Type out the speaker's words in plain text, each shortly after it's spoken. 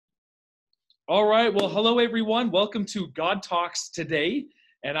All right. Well, hello, everyone. Welcome to God Talks today.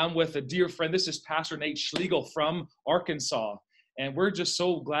 And I'm with a dear friend. This is Pastor Nate Schlegel from Arkansas. And we're just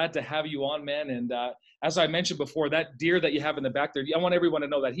so glad to have you on, man. And as I mentioned before, that deer that you have in the back there, I want everyone to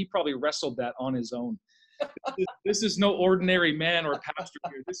know that he probably wrestled that on his own. This is no ordinary man or pastor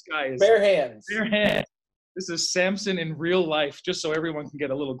here. This guy is bare hands. bare hands. This is Samson in real life, just so everyone can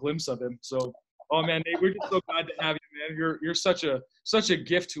get a little glimpse of him. So, oh man, Nate, we're just so glad to have you, man. You're such a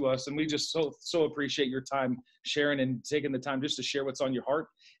gift to us, and we just so appreciate your time sharing and taking the time just to share what's on your heart,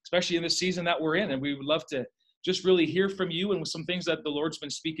 especially in the season that we're in. And we would love to just really hear from you and some things that the Lord's been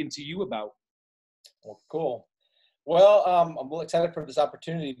speaking to you about. Well, cool. Well, I'm really excited for this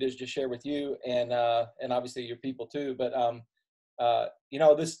opportunity to just share with you and obviously your people too. But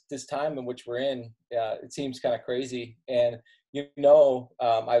this time in which we're in, it seems kind of crazy. And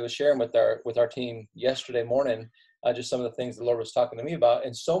I was sharing with our team yesterday morning just some of the things the Lord was talking to me about.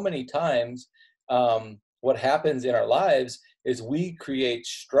 And so many times, what happens in our lives is we create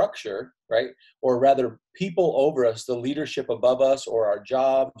structure, right? Or rather, people over us, the leadership above us, or our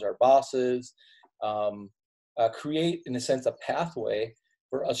jobs, our bosses, create, in a sense, a pathway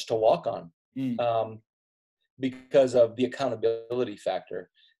for us to walk on. Because of the accountability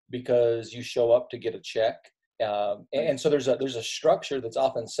factor, because you show up to get a check. And so there's a structure that's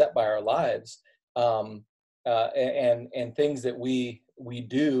often set by our lives, and things that we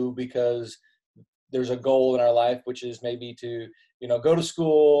do because there's a goal in our life, which is maybe to, go to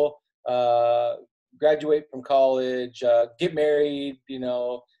school, graduate from college, get married,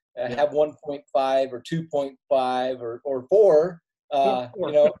 have 1.5 or 2.5 or 4,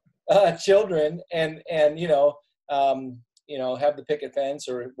 children, and have the picket fence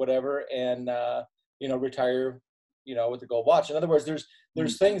or whatever, and retire, with the gold watch. In other words, there's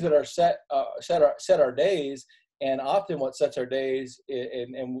things that are set our days, and often what sets our days,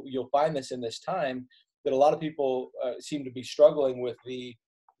 and you'll find this in this time, that a lot of people seem to be struggling with the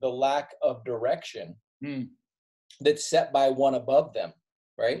lack of direction that's set by one above them,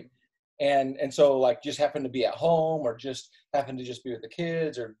 right? And so, like, just happen to be at home, or just happen to just be with the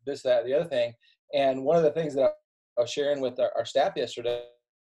kids, or this, that, the other thing. And one of the things that I was sharing with our staff yesterday,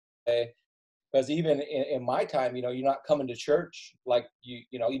 because even in my time, you're not coming to church like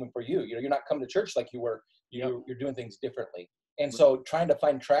even for you, you're not coming to church like you were. You're doing things differently. And so, trying to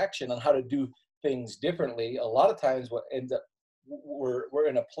find traction on how to do things differently, a lot of times what ends up, we're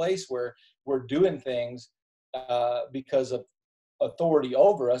in a place where we're doing things because of authority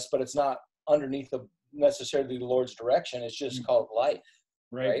over us, but it's not underneath of necessarily the Lord's direction. It's just called life,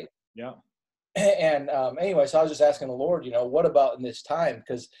 right? Yeah. And anyway, so I was just asking the Lord, what about in this time?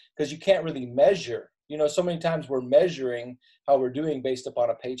 Because you can't really measure. So many times we're measuring how we're doing based upon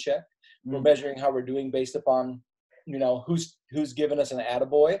a paycheck. We're measuring how we're doing based upon, who's given us an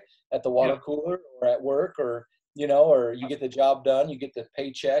attaboy at the water cooler or at work, or or you get the job done, you get the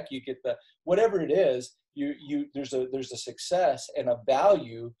paycheck, you get the whatever it is. There's a success and a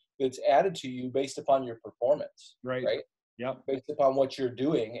value that's added to you based upon your performance, right? Yeah. Based upon what you're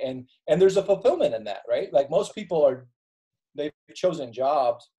doing, and there's a fulfillment in that, right? Like, most people they've chosen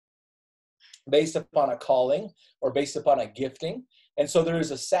jobs based upon a calling or based upon a gifting, and so there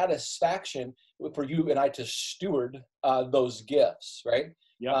is a satisfaction for you and I to steward those gifts, right?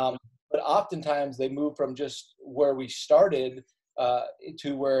 Yeah. But oftentimes they move from just where we started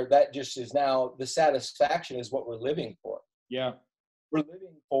to where that just is now the satisfaction is what we're living for. Yeah. We're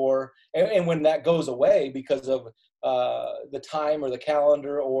living for, and when that goes away because of the time or the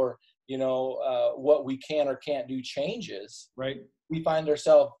calendar, or what we can or can't do changes, right? We find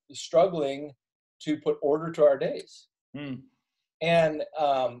ourselves struggling to put order to our days. And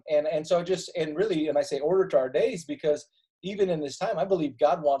so and I say order to our days because even in this time, I believe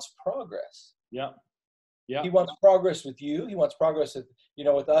God wants progress. Yeah. Yeah. He wants progress with you. He wants progress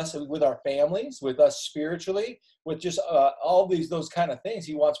with us, with our families, with us spiritually, with just all those kind of things.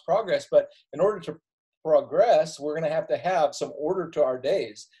 He wants progress, but in order to progress, we're going to have some order to our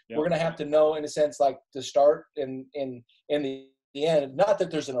days. Yeah. We're going to have to know, in a sense, like, to start in the end, not that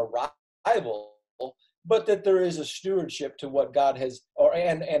there's an arrival, but that there is a stewardship to what God has,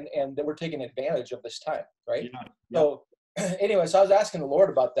 and that we're taking advantage of this time, right? Yeah. So anyway, so I was asking the Lord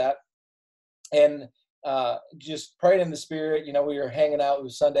about that, and just praying in the Spirit. We were hanging out. It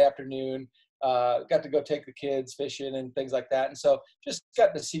was Sunday afternoon. Got to go take the kids fishing and things like that, and so just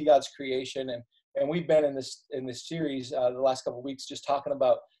got to see God's creation. And we've been in this series the last couple of weeks, just talking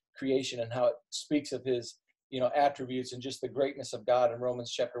about creation and how it speaks of His attributes and just the greatness of God. In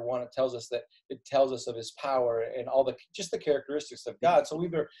Romans chapter 1, it tells us of His power and all the characteristics of God. So we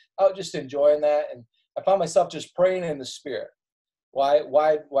were out just enjoying that, and I found myself just praying in the Spirit. Why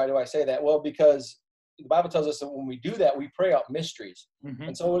do I say that? Well, because the Bible tells us that when we do that, we pray out mysteries. Mm-hmm.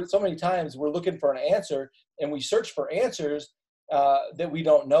 And so many times we're looking for an answer, and we search for answers that we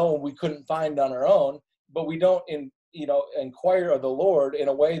don't know and we couldn't find on our own, but we don't inquire of the Lord in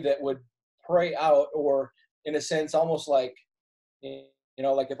a way that would pray out, or in a sense almost like,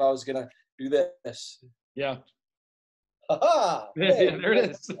 like if I was gonna do this. Yeah. Ha-ha! Hey, yeah, there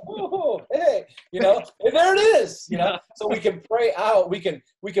it is. Oh, hey, and there it is. So we can pray out. We can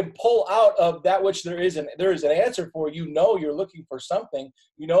pull out of that which there is an answer for. You're looking for something.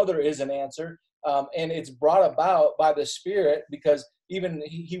 There is an answer, and it's brought about by the Spirit, because even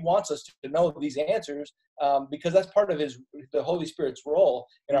He wants us to know these answers, because that's part of the Holy Spirit's role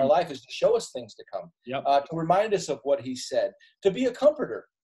in our life, is to show us things to come, to remind us of what He said, to be a comforter.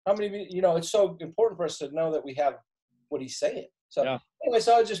 How many of you, it's so important for us to know that we have what He's saying. So anyway,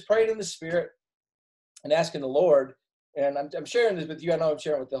 so I was just praying in the Spirit and asking the Lord, and I'm sharing this with you. I know I'm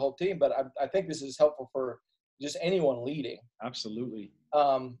sharing with the whole team, but I think this is helpful for just anyone leading. Absolutely.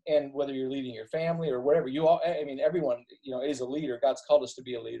 And whether you're leading your family or whatever, everyone, is a leader. God's called us to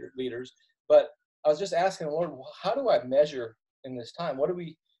be leaders. But I was just asking the Lord, how do I measure in this time?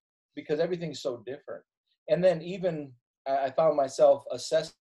 Because everything's so different. And then even I found myself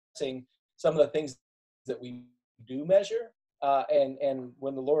assessing some of the things that we do measure, and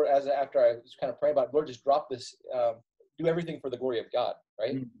when the Lord, after I was kind of praying about it, Lord just dropped this, do everything for the glory of God,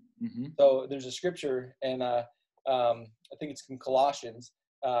 right? Mm-hmm. So there's a scripture, and I think it's in Colossians.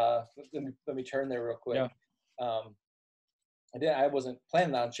 Let me turn there real quick. I wasn't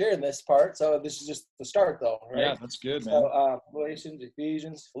planning on sharing this part, so this is just the start, though, right? Yeah, that's good, man. So Galatians,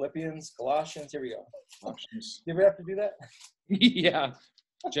 Ephesians, Philippians, Colossians. Here we go. Colossians. You ever have to do that? Yeah.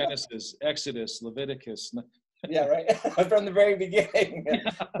 Genesis, Exodus, Leviticus. Yeah, right. From the very beginning.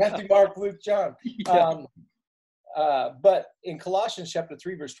 Matthew, Mark, Luke, John. Yeah. But in Colossians chapter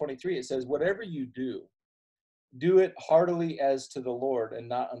 3, verse 23, it says, whatever you do it heartily as to the Lord and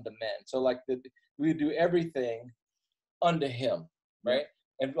not unto men. So we do everything unto Him, right?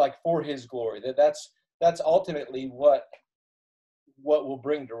 And for His glory. That's ultimately what will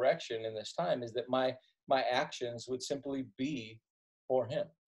bring direction in this time, is that my actions would simply be for Him.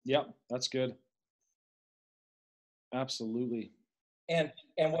 Yep, that's good. Absolutely. And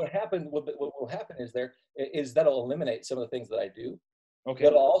what will happen is that'll eliminate some of the things that I do. Okay.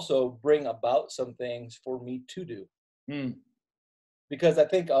 That'll also bring about some things for me to do. Because I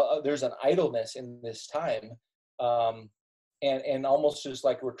think there's an idleness in this time, and almost just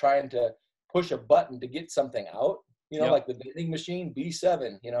like we're trying to push a button to get something out. Like the vending machine,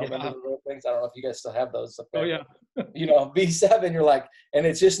 B7. Remember the little things? I don't know if you guys still have those up there. Oh yeah. B7. You're like, and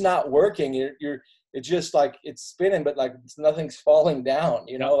it's just not working. It's just like it's spinning, but like nothing's falling down.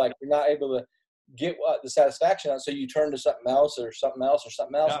 Like you're not able to get the satisfaction out. So you turn to something else,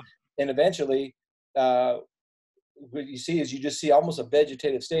 and eventually, what you see is you just see almost a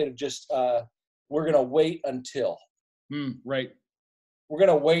vegetative state of just we're gonna wait until. Right. We're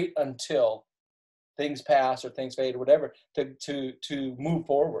gonna wait until things pass or things fade or whatever to move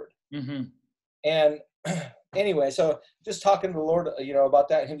forward. Mm-hmm. And anyway, so just talking to the Lord, about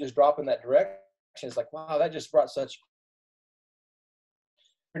that, and Him just dropping that direction, it's like, wow, that just brought such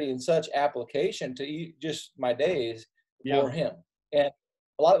pretty and such application to just my days for Him. And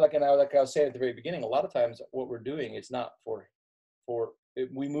a lot of like I was saying at the very beginning, a lot of times what we're doing is not for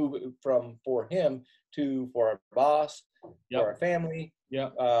we move from for Him to for our boss, for our family,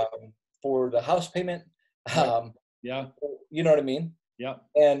 for the house payment. You know what I mean? Yeah.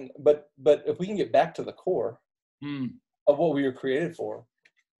 And but if we can get back to the core of what we were created for,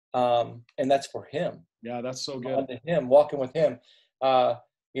 and that's for Him. Yeah, that's so good. Unto Him, walking with Him,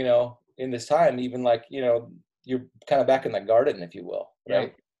 in this time, even you're kind of back in the garden, if you will,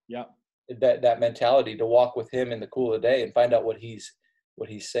 right? Yeah. That mentality to walk with Him in the cool of the day and find out what He's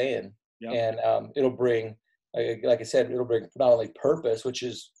saying, and it'll bring, like I said, it'll bring not only purpose, which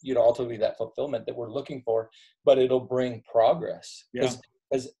is ultimately that fulfillment that we're looking for, but it'll bring progress.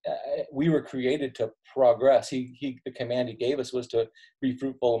 Because we were created to progress. The command He gave us was to be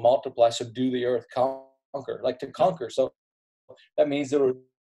fruitful and multiply, subdue the earth, conquer. So that means there will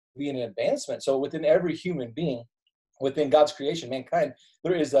be an advancement. So within every human being, within God's creation, mankind,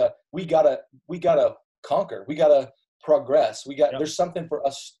 there is we gotta conquer. We gotta progress. There's something for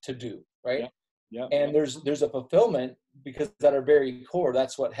us to do, right? And there's a fulfillment, because at our very core,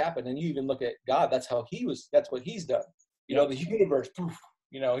 that's what happened. And you even look at God, that's what He's done. The universe, poof,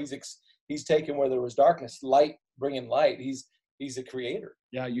 he's taken where there was darkness, light, bringing light. He's a creator.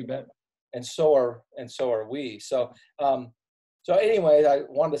 Yeah, you bet. And so are we. So So anyway, I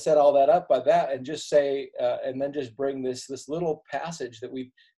wanted to set all that up by that and just say, and then just bring this little passage that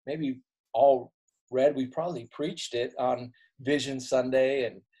we've maybe all read. We probably preached it on Vision Sunday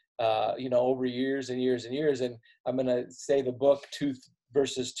and, over years and years and years. And I'm going to say the book,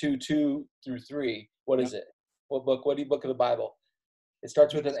 verses 2 through 3. What is it? What book? What book of the Bible? It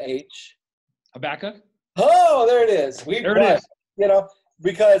starts with an H. Habakkuk? Oh, there it is. There it is.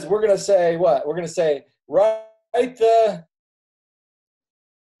 Because we're going to say what? We're going to say, what are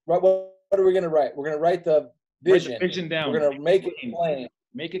we going to write? We're going to write the vision. Write the vision down. We're going to make it plain.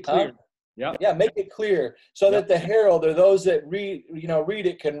 Make it clear. Yeah, make it clear so that the herald or those that read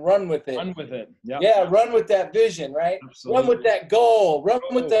it can run with it. Run with it. Yeah, run with that vision, right? Absolutely. Run with that goal. Run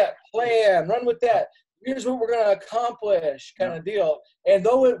with that plan. Run with that. Here's what we're going to accomplish kind of deal. And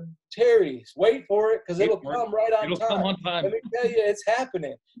though it tarries, wait for it because it'll come right on time. It'll come on time. Let me tell you, it's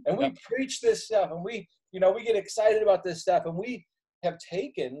happening. And we preach this stuff and we get excited about this stuff. And we have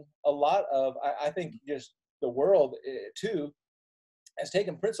taken a lot of, I think just the world too, has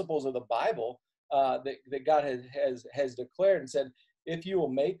taken principles of the Bible that God has declared and said, if you will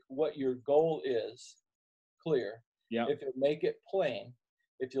make what your goal is clear, if you'll make it plain,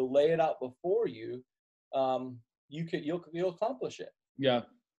 if you'll lay it out before you, you'll accomplish it. Yeah.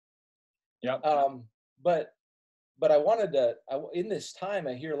 But I wanted to. In this time,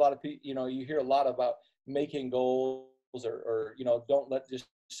 I hear a lot of people. You hear a lot about making goals or don't let just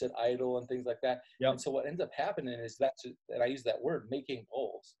sit idle and things like that. And so what ends up happening is and I use that word, making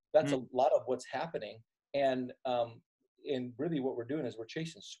goals. That's a lot of what's happening. And really what we're doing is we're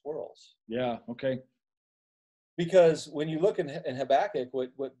chasing squirrels. Yeah. Okay. Because when you look in Habakkuk,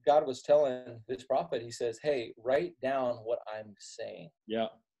 what God was telling this prophet, he says, hey, write down what I'm saying. Yeah.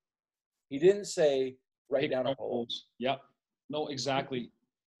 He didn't say, write down a goal. Yeah. No, exactly.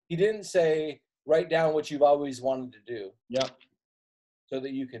 He didn't say, write down what you've always wanted to do. Yeah. So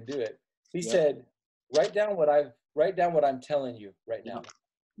that you can do it. He said, write down what I'm telling you right now.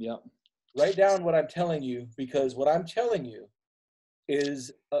 Yeah. Write down what I'm telling you, because what I'm telling you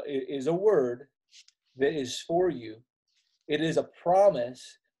is a word that is for you. It is a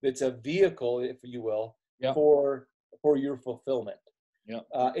promise that's a vehicle, if you will, for your fulfillment. Yeah.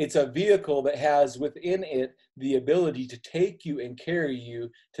 It's a vehicle that has within it the ability to take you and carry you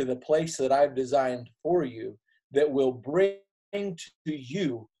to the place that I've designed for you, that will bring to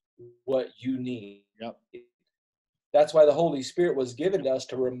you what you need. Yep. That's why the Holy Spirit was given to us,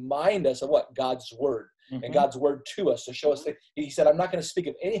 to remind us of what? God's word. And God's word to us, to show us that he said, I'm not going to speak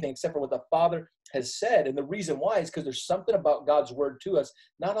of anything except for what the Father has said. And the reason why is because there's something about God's word to us.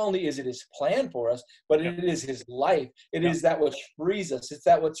 Not only is it his plan for us, but it is his life. It is that which frees us. It's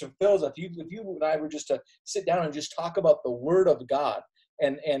that which fulfills us. If you and I were just to sit down and just talk about the word of God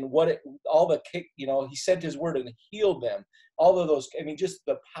and he sent his word and healed them. All of those, just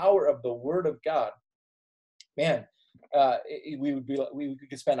the power of the word of God, man, we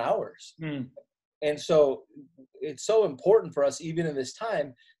could spend hours. And so it's so important for us, even in this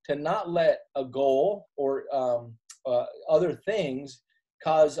time, to not let a goal or other things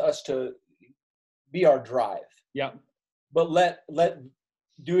cause us to be our drive. Yeah. But let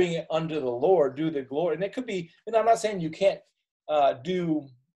doing it under the Lord do the glory. And it could be, and I'm not saying you can't do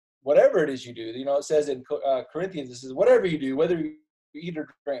whatever it is you do. It says in Corinthians, it says, whatever you do, whether you eat or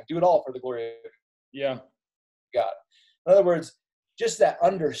drink, do it all for the glory of God. In other words, just that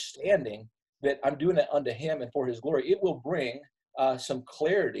understanding that I'm doing it unto him and for his glory, it will bring some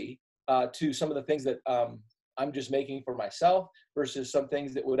clarity to some of the things that I'm just making for myself versus some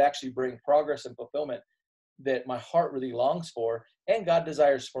things that would actually bring progress and fulfillment that my heart really longs for and God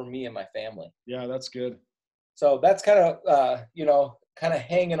desires for me and my family. Yeah, that's good. So that's kind of,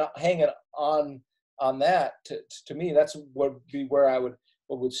 hanging on that. To me, that's would be where I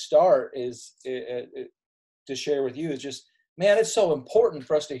would start is to share with you is just, man, it's so important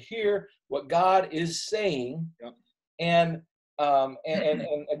for us to hear what God is saying. Yep. And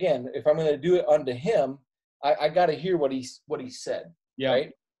again, if I'm going to do it unto him, I got to hear what he said. Yeah.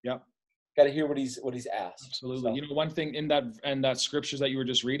 Right. Yeah. Got to hear what he's asked. Absolutely. So. One thing in that scriptures that you were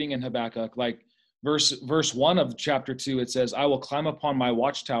just reading in Habakkuk, like verse 1 of chapter 2, it says, I will climb upon my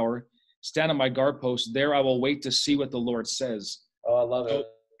watchtower, stand on my guard post. There I will wait to see what the Lord says. Oh, I love it.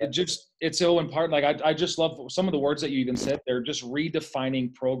 It's so important. Like I just love some of the words that you even said. They're just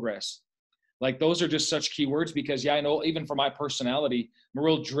redefining progress. Like those are just such key words because I know even for my personality, I'm a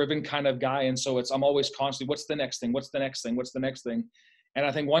real driven kind of guy. And so I'm always constantly, what's the next thing? What's the next thing? What's the next thing? And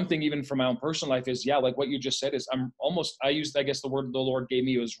I think one thing even for my own personal life is, like what you just said is I used, I guess the word the Lord gave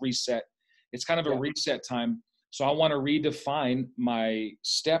me was reset. It's kind of a reset time. So I want to redefine my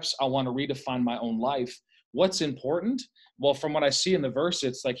steps. I want to redefine my own life what's important? Well, from what I see in the verse,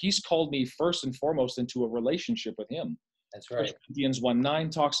 it's like he's called me first and foremost into a relationship with him. That's First right. Corinthians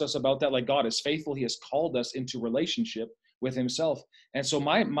 1:9 talks to us about that. Like God is faithful. He has called us into relationship with himself. And so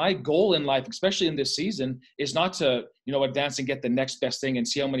my goal in life, especially in this season, is not to, advance and get the next best thing and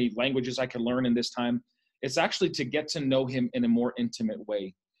see how many languages I can learn in this time. It's actually to get to know him in a more intimate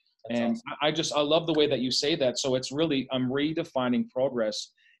way. That's And awesome. I love the way that you say that. So it's really, I'm redefining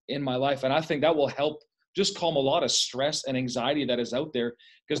progress in my life. And I think that will help just calm a lot of stress and anxiety that is out there.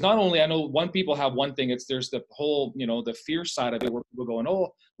 Because not only I know people have one thing, there's the whole, the fear side of it where people going,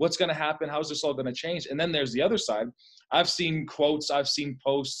 oh, what's going to happen? How's this all going to change? And then there's the other side. I've seen quotes, I've seen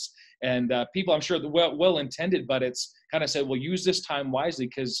posts, and people, I'm sure, well intended, but it's kind of said, well, use this time wisely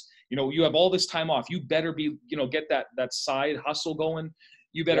because, you have all this time off. You better be, get that side hustle going.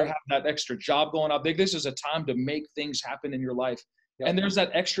 You better have that extra job going up. This is a time to make things happen in your life. And there's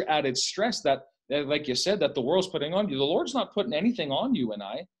that extra added stress that, like you said, that the world's putting on you. The Lord's not putting anything on you and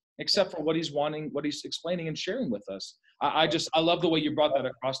I, except for what he's wanting, what he's explaining and sharing with us. I love the way you brought that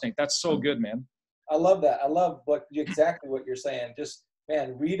across, Nate. That's so good, man. I love that. I love exactly what you're saying. Just,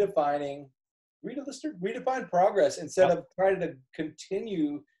 man, redefine progress instead of trying to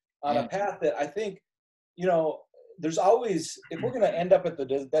continue on a path that I think, there's always, if we're going to end up at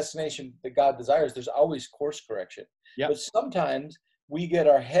the destination that God desires, there's always course correction. But sometimes we get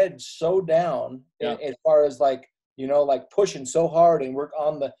our heads so down as far as like pushing so hard and we're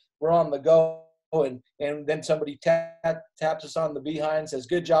on the go. And then somebody taps us on the behind, says,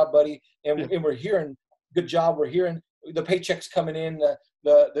 good job, buddy. And we're hearing, good job. We're hearing the paychecks coming in,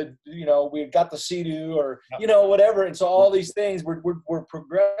 we've got the CDU or, whatever. And so all these things we're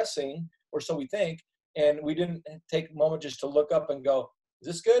progressing, or so we think. And we didn't take a moment just to look up and go, is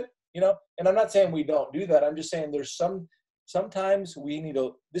this good? And I'm not saying we don't do that. I'm just saying there's sometimes we need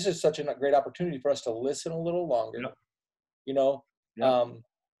to, this is such a great opportunity for us to listen a little longer,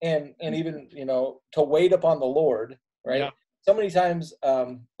 and even, to wait upon the Lord, right? Yeah. So many times,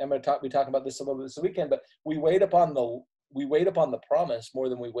 I'm going to be talking about this a little bit this weekend, but we wait upon the promise more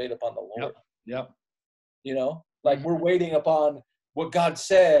than we wait upon the Lord. Like we're waiting upon what God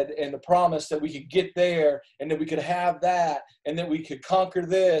said and the promise that we could get there and that we could have that and that we could conquer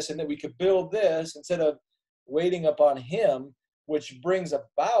this and that we could build this, instead of waiting upon him, which brings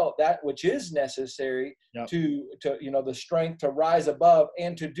about that which is necessary to the strength to rise above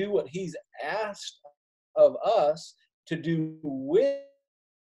and to do what he's asked of us to do with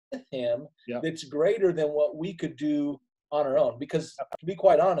him. That's greater than what we could do on our own. Because to be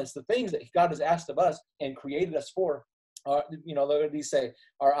quite honest, the things that God has asked of us and created us for, they say,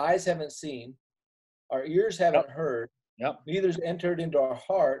 our eyes haven't seen, our ears haven't heard, neither's entered into our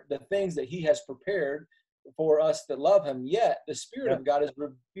heart the things that he has prepared for us that love him, yet the Spirit of God is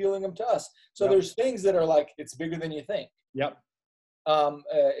revealing them to us. So there's things that are like, it's bigger than you think. And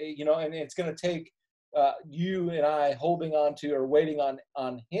it's going to take you and I holding on to or waiting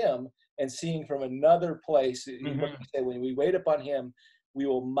on him and seeing from another place. What you say, when we wait upon him, we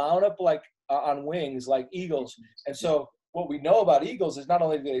will mount up like on wings like eagles. And so what we know about eagles is not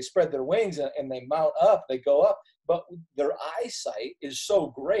only do they spread their wings and they mount up, they go up, but their eyesight is so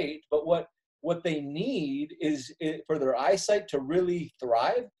great. But what they need is for their eyesight to really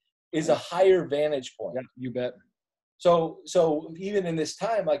thrive is a higher vantage point. Yeah, you bet. So even in this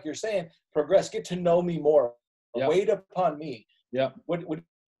time, like you're saying, progress, get to know me more, wait upon me.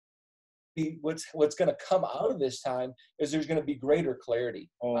 What's going to come out of this time is there's going to be greater clarity.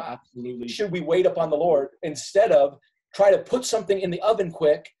 Oh, absolutely. Should we wait upon the Lord instead of try to put something in the oven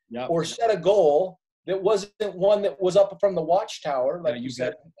quick or set a goal that wasn't one that was up from the watchtower, like you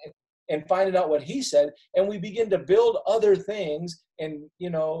said, and finding out what he said, and we begin to build other things, and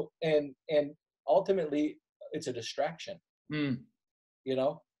ultimately it's a distraction, and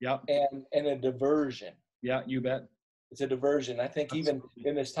a diversion. Yeah, you bet. It's a diversion. I think even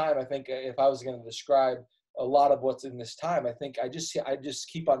in this time, I think if I was going to describe a lot of what's in this time, I think I just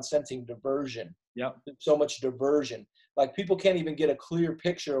keep on sensing diversion. So much diversion. Like people can't even get a clear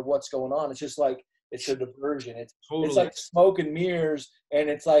picture of what's going on. It's just like, it's a diversion. It's like smoke and mirrors, and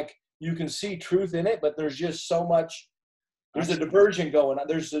it's like you can see truth in it, but there's just so much. There's a diversion going on.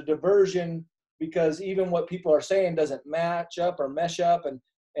 There's a diversion because even what people are saying doesn't match up or mesh up,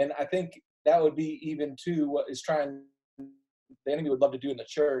 and I think that would be even too what is trying. The enemy would love to do in the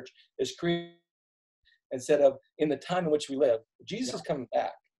church is create, instead of in the time in which we live. Jesus is coming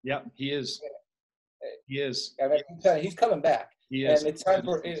back. Yeah, he is. He is. I mean, he's coming back. He is. And it's time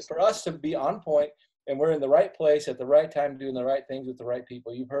for us to be on point, and we're in the right place at the right time, doing the right things with the right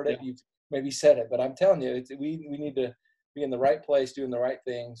people. You've heard it. You've maybe said it, but I'm telling you, we need to be in the right place, doing the right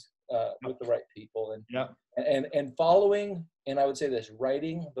things with the right people, Yeah. and following, and I would say this,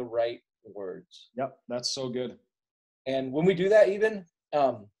 writing the right words. Yep. That's so good. And when we do that, even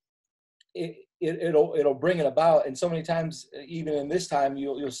it'll bring it about. And so many times, even in this time,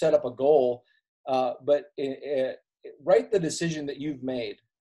 you'll set up a goal, but write the decision that you've made,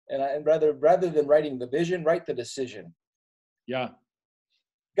 and rather than writing the vision, write the decision. Yeah.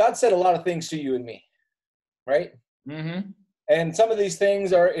 God said a lot of things to you and me, right? Mm-hmm. And some of these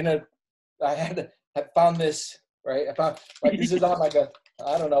things are I found this, right? I found, like, this is on like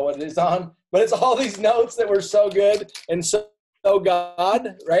I don't know what it is on, but it's all these notes that were so good and so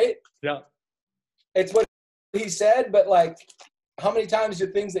God, right? Yeah. It's what he said, but like, how many times do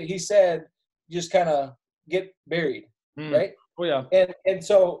things that he said just kind of get buried, right? Oh yeah. And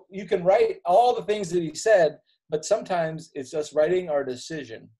so you can write all the things that he said, but sometimes it's just writing our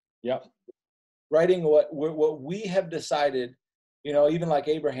decision. Yeah. Writing what we have decided, even like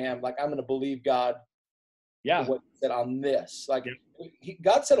Abraham, like, I'm going to believe God. Yeah. For what he said on this, like,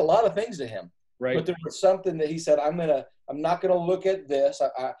 God said a lot of things to him, right. But there was something that he said, I'm not going to look at this.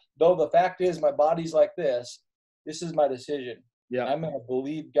 Though the fact is my body's like this is my decision. Yeah. I'm going to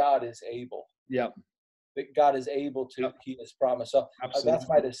believe God is able. Yeah. That God is able to, he has promised. So that's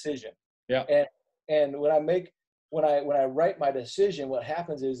my decision. Yeah. And when I write my decision, what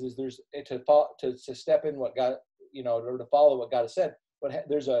happens is there's to step in what God, or to follow what God has said, but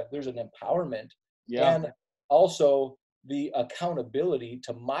there's an empowerment. Yeah. And also the accountability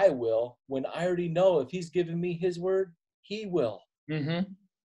to my will, when I already know if he's given me his word, he will. Mm-hmm.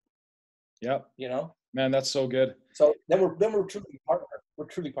 Yep. Man, that's so good. So then we're truly partnered. We're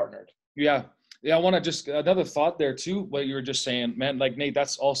truly partnered. Yeah. I want to just another thought there too. What you were just saying, man, like, Nate,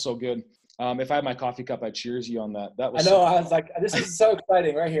 that's also good. If I had my coffee cup, I'd cheers you on that. That was. I know. I was like, this is so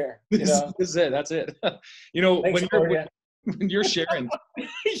exciting right here. This is it. That's it. Thanks, when you're sharing.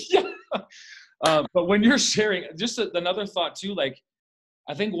 Yeah. But when you're sharing, just another thought too, like,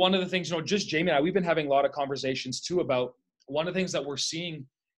 I think one of the things, just Jamie and I, we've been having a lot of conversations too about one of the things that we're seeing,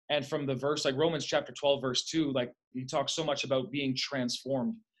 and from the verse, like Romans chapter 12, verse 2, like, he talks so much about being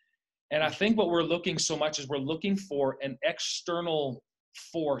transformed. And I think what we're looking so much is we're looking for an external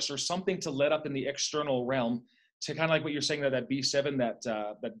force or something to let up in the external realm, to kind of like what you're saying, that B7,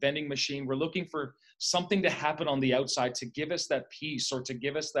 that vending machine. We're looking for something to happen on the outside to give us that peace or to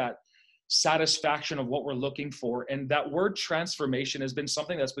give us that satisfaction of what we're looking for. And that word transformation has been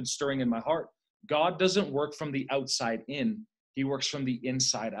something that's been stirring in my heart. God doesn't work from the outside in. He works from the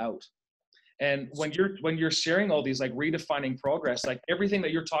inside out. And when you're sharing all these, like, redefining progress, like everything that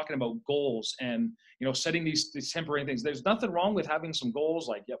you're talking about, goals and, setting these temporary things, there's nothing wrong with having some goals,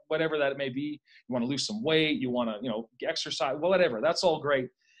 like, whatever that may be. You want to lose some weight, you want to, exercise, whatever, that's all great.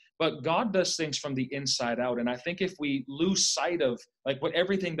 But God does things from the inside out. And I think if we lose sight of, like,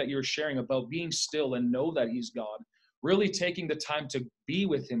 everything that you're sharing about being still and know that he's God, really taking the time to be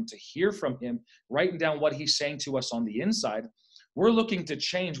with him, to hear from him, writing down what he's saying to us on the inside, we're looking to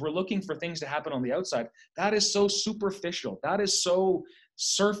change. We're looking for things to happen on the outside. That is so superficial. That is so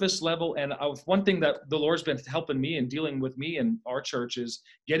surface level. And one thing that the Lord's been helping me and dealing with me in our church is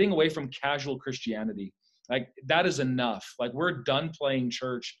getting away from casual Christianity. Like, that is enough. Like, we're done playing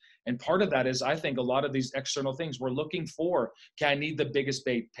church. And part of that is, I think, a lot of these external things we're looking for. Okay, I need the biggest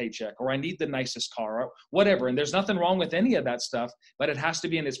paycheck, or I need the nicest car, or whatever. And there's nothing wrong with any of that stuff, but it has to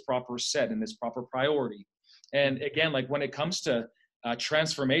be in its proper set, in its proper priority. And again, like, when it comes to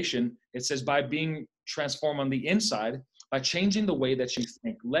transformation, it says by being transformed on the inside, by changing the way that you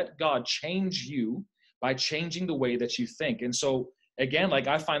think. Let God change you by changing the way that you think. And so, again, like,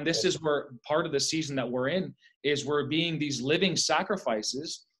 I find this is where part of the season that we're in is we're being these living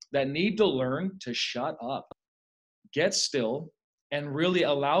sacrifices that need to learn to shut up, get still, and really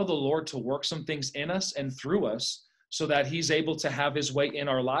allow the Lord to work some things in us and through us, so that he's able to have his way in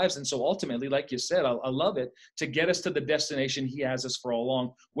our lives. And so ultimately, like you said, I love it, to get us to the destination he has us for all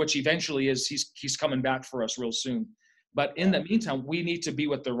along, which eventually is he's coming back for us real soon. But in the meantime, we need to be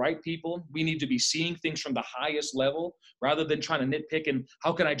with the right people. We need to be seeing things from the highest level rather than trying to nitpick and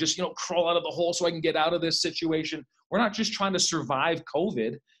how can I just, crawl out of the hole so I can get out of this situation. We're not just trying to survive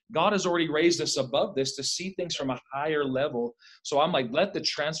COVID. God has already raised us above this to see things from a higher level. So I'm like, let the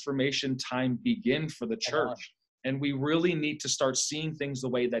transformation time begin for the church. And we really need to start seeing things the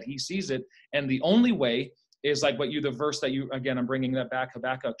way that he sees it. And the only way is like the verse that again, I'm bringing that back,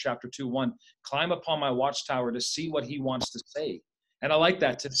 Habakkuk chapter 2:1, climb upon my watchtower to see what he wants to say. And I like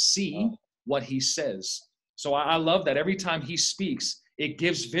that, to see what he says. So I love that every time he speaks, it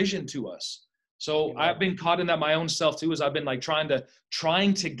gives vision to us. So I've been caught in that my own self too, as I've been like trying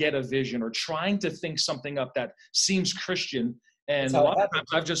to get a vision or trying to think something up that seems Christian. And a lot of times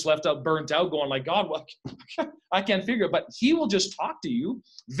I've just left out burnt out going like, God, well, I can't figure it. But he will just talk to you.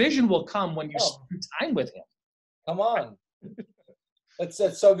 Vision will come when you spend time with him. Come on. That's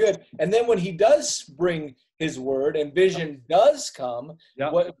so good. And then when he does bring his word and vision does come,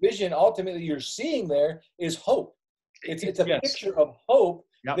 what vision ultimately you're seeing there is hope. It's a picture of hope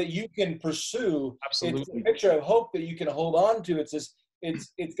that you can pursue. Absolutely. It's a picture of hope that you can hold on to.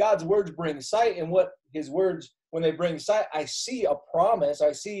 It's God's words bring sight, and what his words, when they bring sight, I see a promise.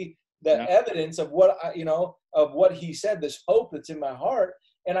 I see the evidence of what of what he said, this hope that's in my heart,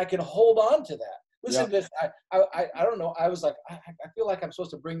 and I can hold on to that. Listen to this. I don't know. I was like, I feel like I'm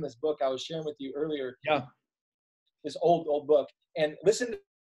supposed to bring this book I was sharing with you earlier. Yeah. This old book, and listen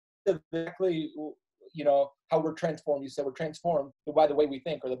to exactly, how we're transformed. You said we're transformed by the way we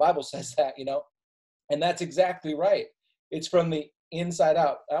think, or the Bible says that, and that's exactly right. It's from the inside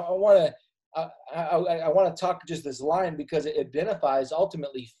out. I want to talk just this line because it identifies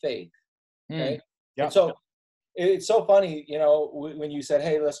ultimately faith. Okay. Yeah. And so it's so funny, when you said,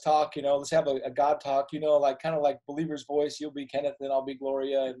 hey, let's talk, let's have a God talk, like kind of like Believer's Voice, you'll be Kenneth and I'll be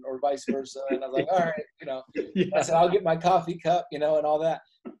Gloria, or vice versa. And I was like, all right, I said, I'll get my coffee cup, and all that.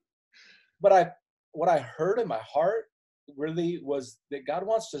 But what I heard in my heart really was that God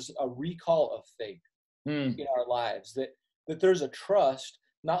wants us a recall of faith in our lives, that there's a trust,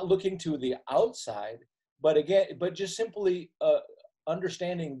 not looking to the outside, but just simply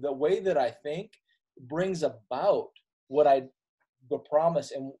understanding the way that I think brings about the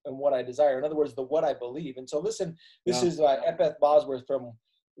promise and what I desire. In other words, what I believe. And so listen, this is F.F. Bosworth from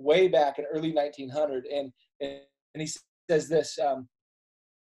way back in early 1900. And he says this,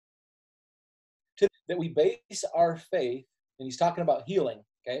 that we base our faith, and he's talking about healing.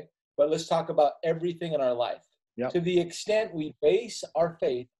 Okay. But let's talk about everything in our life. To the extent we base our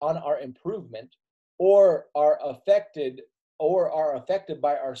faith on our improvement, or are affected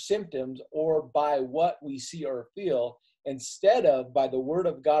by our symptoms, or by what we see or feel, instead of by the word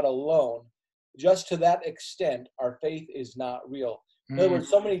of God alone, just to that extent, our faith is not real. In other words,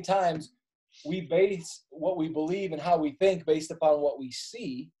 so many times we base what we believe and how we think based upon what we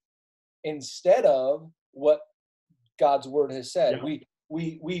see, instead of what God's word has said.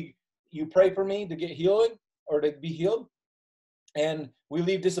 You pray for me to get healing or to be healed, and we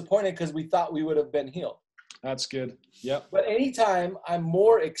leave disappointed because we thought we would have been healed. That's good. Yep. But anytime I'm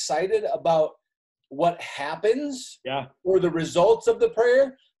more excited about what happens or the results of the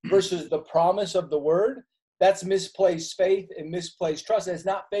prayer versus the promise of the word, that's misplaced faith and misplaced trust. And it's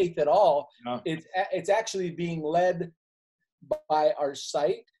not faith at all. No. It's actually being led by our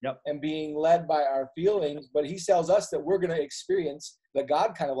sight and being led by our feelings. But he tells us that we're going to experience the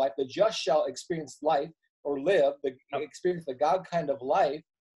God kind of life. The just shall experience life, or live, experience the God kind of life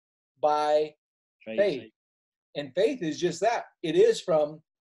by faith. And faith is just that. It is from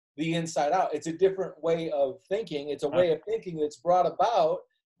the inside out. It's a different way of thinking. It's a way of thinking that's brought about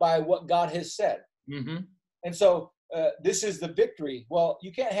by what God has said. Mm-hmm. And so this is the victory. Well,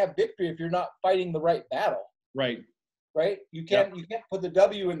 you can't have victory if you're not fighting the right battle. Right? You can't put the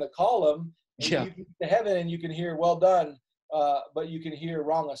W in the column and you can get to heaven and you can hear well done, but you can hear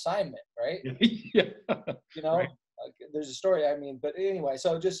wrong assignment, right? Right. There's a story, but anyway,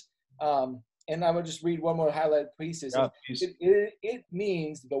 so just and I would just read one more highlight piece. It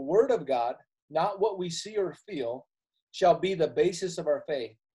means the word of God, not what we see or feel, shall be the basis of our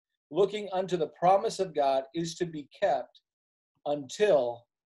faith. Looking unto the promise of God is to be kept until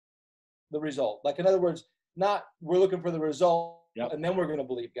the result. Like, in other words, not we're looking for the result and then we're going to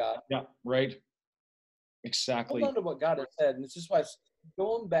believe God. Yeah, right. Exactly. Hold on to what God has said. And it's just why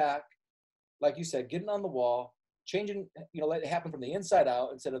going back, like you said, getting on the wall, changing, let it happen from the inside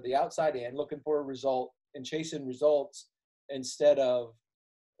out instead of the outside in, looking for a result and chasing results instead of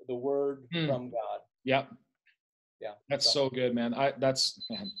the word from God. Yep. Yeah. That's so good, man. That's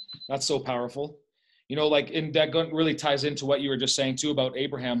so powerful. And that really ties into what you were just saying too about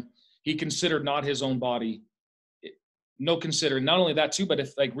Abraham. He considered not his own body. Not only that too, but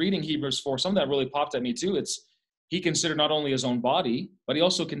if like reading Hebrews 4, some of that really popped at me too. He considered not only his own body, but he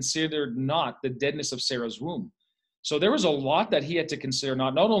also considered not the deadness of Sarah's womb. So there was a lot that he had to consider,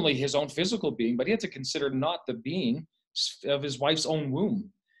 not only his own physical being, but he had to consider not the being of his wife's own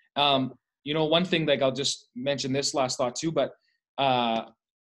womb. One thing, like I'll just mention this last thought too, but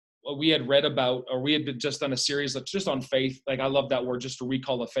we had read about, or we had just done a series that's just on faith. Like I love that word, just to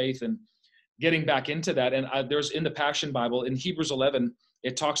recall of faith and getting back into that. And there's in the Passion Bible, in Hebrews 11,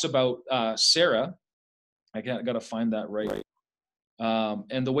 it talks about Sarah. I got to find that right.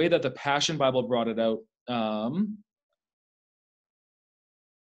 And the way that the Passion Bible brought it out,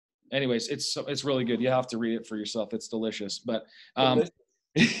 anyways, it's really good. You have to read it for yourself. It's delicious. But Delicious.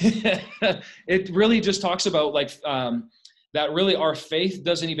 it really just talks about like that really our faith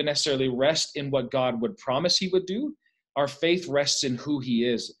doesn't even necessarily rest in what God would promise he would do. Our faith rests in who he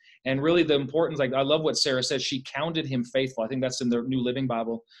is. And really the importance, like I love what Sarah said, she counted him faithful. I think that's in the New Living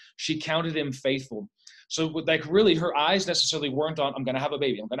Bible. She counted him faithful. So like really her eyes necessarily weren't on, I'm going to have a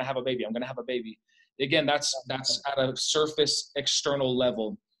baby. I'm going to have a baby. I'm going to have a baby. Again, that's at a surface external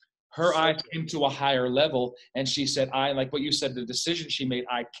level. Her eyes came to a higher level, and she said, like what you said, the decision she made,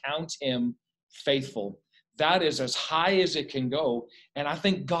 I count him faithful. That is as high as it can go. And I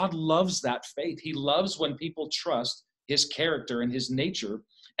think God loves that faith. He loves when people trust his character and his nature.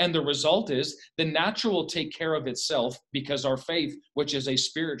 And the result is the natural will take care of itself because our faith, which is a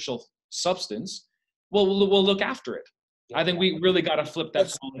spiritual substance, will look after it. I think we really got to flip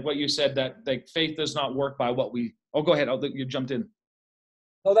that, like what you said, that like faith does not work by what we, oh, go ahead. You jumped in.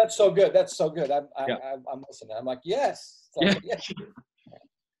 Oh, that's so good. That's so good. I'm listening. I'm like, yes. Like, yeah.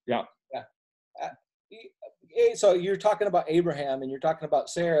 Yeah. So you're talking about Abraham and you're talking about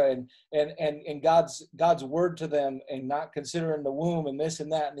Sarah and God's word to them and not considering the womb and this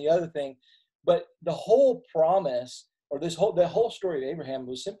and that and the other thing. But the whole promise or the whole story of Abraham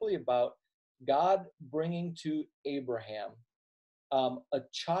was simply about God bringing to Abraham a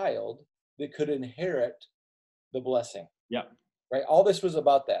child that could inherit the blessing. Yeah. Right. All this was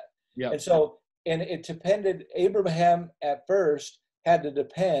about that. Yeah. And so, and it depended, Abraham at first had to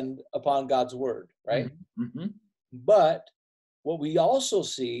depend upon God's word. Right. Mm-hmm. But what we also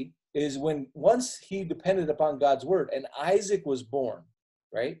see is once he depended upon God's word and Isaac was born,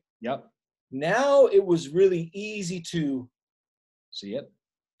 right? Yep. Now it was really easy to see it,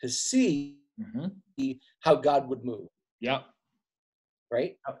 to see how God would move. Yep.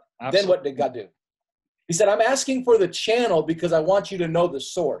 Right? Yep. Then what did God do? He said, I'm asking for the channel because I want you to know the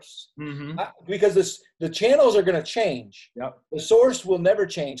source. Because the channels are going to change. Yep. The source will never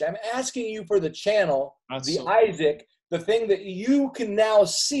change. I'm asking you for the channel, Isaac, the thing that you can now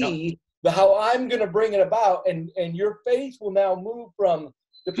see, how I'm going to bring it about. And your faith will now move from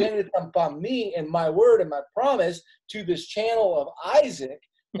dependent upon me and my word and my promise to this channel of Isaac.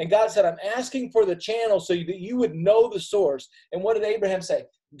 And God said, I'm asking for the channel so that you would know the source. And what did Abraham say?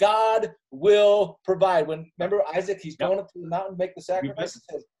 God will provide. Remember Isaac, he's going up to the mountain to make the sacrifice. He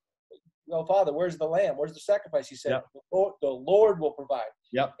says, "Oh, Father, where's the lamb? Where's the sacrifice?" He said, the Lord will provide.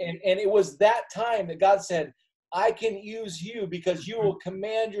 Yep. And it was that time that God said, I can use you because you will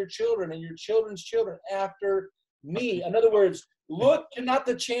command your children and your children's children after me. In other words, look to not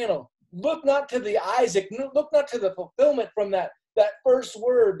the channel. Look not to the Isaac. Look not to the fulfillment from that first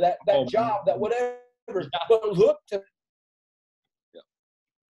word, that job, that whatever. But look to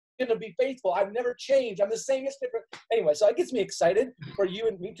to be faithful. I've never changed. I'm the same. It's different. Anyway, so it gets me excited for you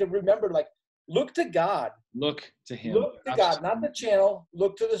and me to remember, like, look to God. Look to him. Look to God, not the channel.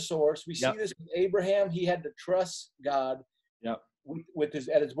 Look to the source. We see this with Abraham. He had to trust God with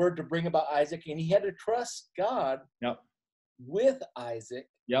his word to bring about Isaac, and he had to trust God with Isaac.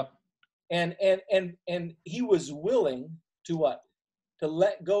 And he was willing to what? To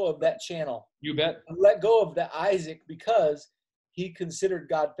let go of that channel. You bet. To let go of the Isaac because he considered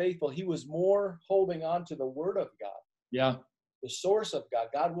God faithful. He was more holding on to the word of God. Yeah. The source of God.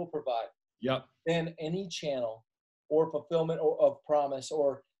 God will provide. Yep. Than any channel or fulfillment of promise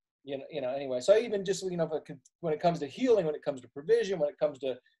or, anyway. So even just, when it comes to healing, when it comes to provision, when it comes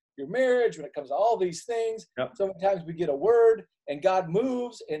to your marriage, when it comes to all these things, sometimes we get a word and God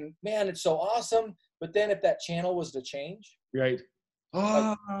moves and man, it's so awesome. But then if that channel was to change. Right.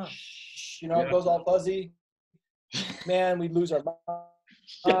 It goes all fuzzy. Man, we lose our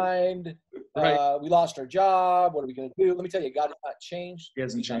mind. We lost our job. What are we going to do? Let me tell you, God has not changed. He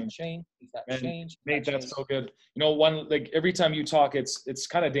hasn't changed. He's not changed. Nate, that's so good. Every time you talk, it's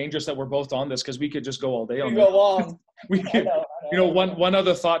kind of dangerous that we're both on this because we could just go all day on this. Go long. We could. I know. One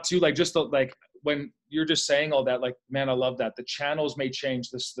other thought too, when you're just saying all that, like, man, I love that. The channels may change.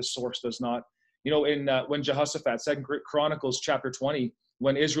 The source does not. When Jehoshaphat, 2 Chronicles chapter 20,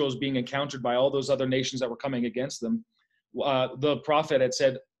 when Israel is being encountered by all those other nations that were coming against them, the prophet had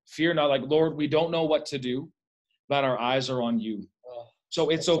said, fear not, like, Lord, we don't know what to do, but our eyes are on you. So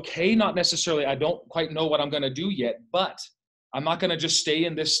it's okay, not necessarily, I don't quite know what I'm going to do yet, but I'm not going to just stay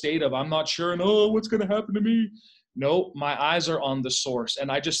in this state of I'm not sure and what's going to happen to me. No, my eyes are on the source.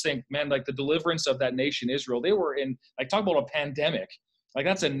 And I just think, man, like the deliverance of that nation, Israel, they were in, like, talk about a pandemic. Like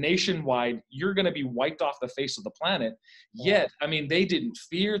that's a nationwide, you're going to be wiped off the face of the planet. Yet, I mean, they didn't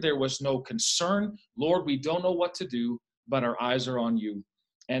fear. There was no concern. Lord, we don't know what to do, but our eyes are on you.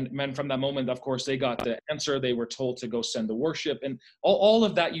 And man, from that moment, of course, they got the answer. They were told to go send the worship, and all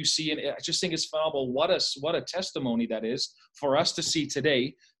of that you see. And I just think it's phenomenal. What a testimony that is for us to see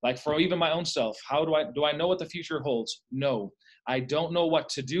today. Like for even my own self, how do I know what the future holds? No, I don't know what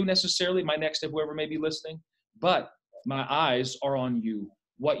to do necessarily. My next step, whoever may be listening, but my eyes are on you.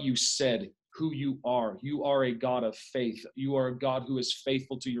 What you said, who you are. You are a God of faith. You are a God who is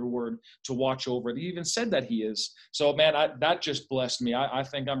faithful to your word to watch over it. He even said that he is. So man, that just blessed me. I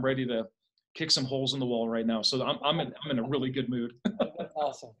think I'm ready to kick some holes in the wall right now. So I'm in a really good mood. That's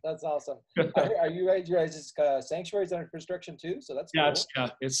awesome. That's awesome. Are you guys, sanctuaries under construction too? So that's cool.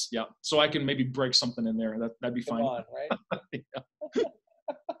 Yeah. So I can maybe break something in there. That'd be fine. Come on, right? Yeah.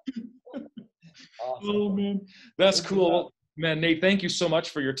 Awesome. Oh man, that's cool. Man, Nate, thank you so much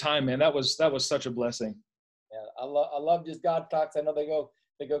for your time, man. That was such a blessing. Yeah, I love just God talks. I know they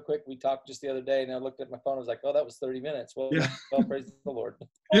go quick. We talked just the other day, and I looked at my phone. I was like, oh, that was 30 minutes. Well, yeah. Well, praise the Lord.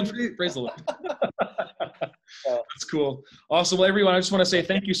 Yeah, praise the Lord. That's cool. Awesome. Well, everyone, I just want to say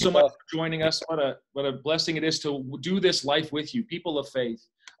thank you so much for joining us. What a blessing it is to do this life with you, people of faith.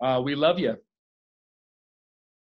 We love you.